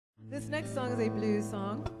This next song is a blues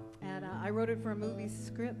song, and I wrote it for a movie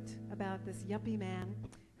script about this yuppie man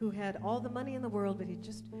who had all the money in the world, but he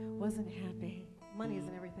just wasn't happy. Money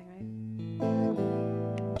isn't everything, right?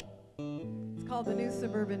 It's called The New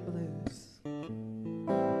Suburban Blues.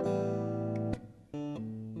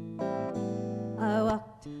 I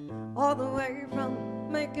walked all the way from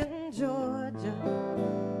Macon, Georgia,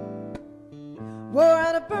 wore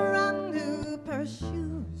out a brand new pair of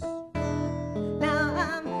shoes. Now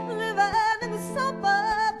I'm living in the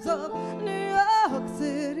suburbs of New York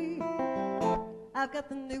City. I've got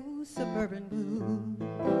the new suburban blues.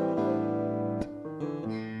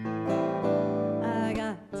 I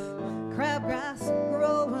got crabgrass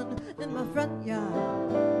growing in my front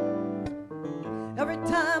yard. Every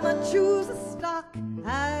time I choose a stock,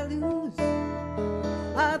 I lose.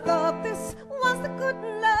 I thought this was the good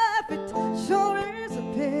life, it sure is a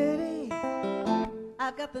pity.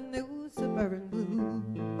 I've got the new suburban blues.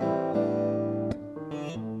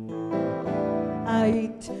 I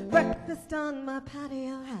eat breakfast on my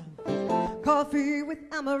patio, have coffee with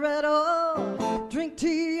amaretto, drink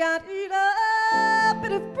tea and eat a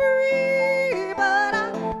bit of brie. But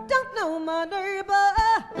I don't know my neighbor,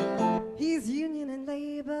 he's union and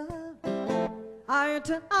labor. Iron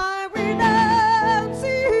to iron and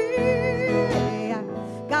see. I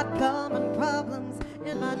got common problems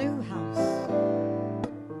in my new house.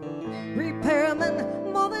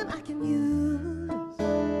 Repairmen more than I can use.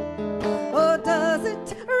 Or does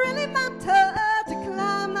it really matter to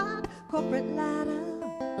climb that corporate ladder?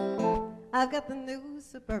 I've got the new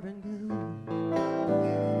suburban blues.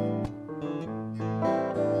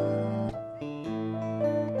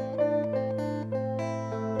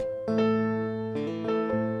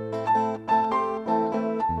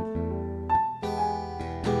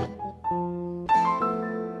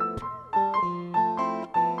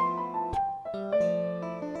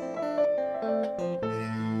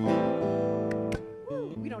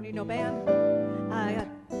 No band. I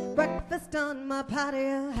got breakfast on my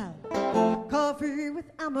patio, have coffee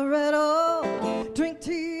with amaretto, drink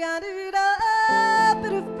tea and eat a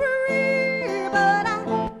bit of brie. But I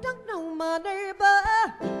don't know my neighbor,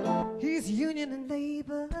 he's union and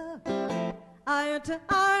labor. Iron to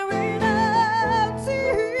iron and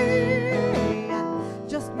see. I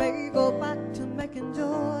just may go back to Macon,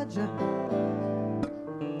 Georgia,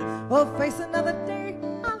 or face another day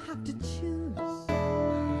I'll have to choose.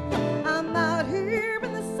 I'm out here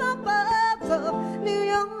in the suburbs of New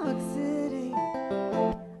York City.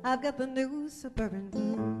 I've got the new suburban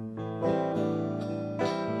blues.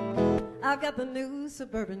 I've got the new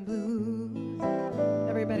suburban blues.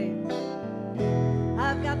 Everybody,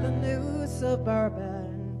 I've got the new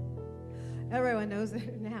suburban. Everyone knows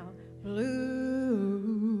it now. Blues.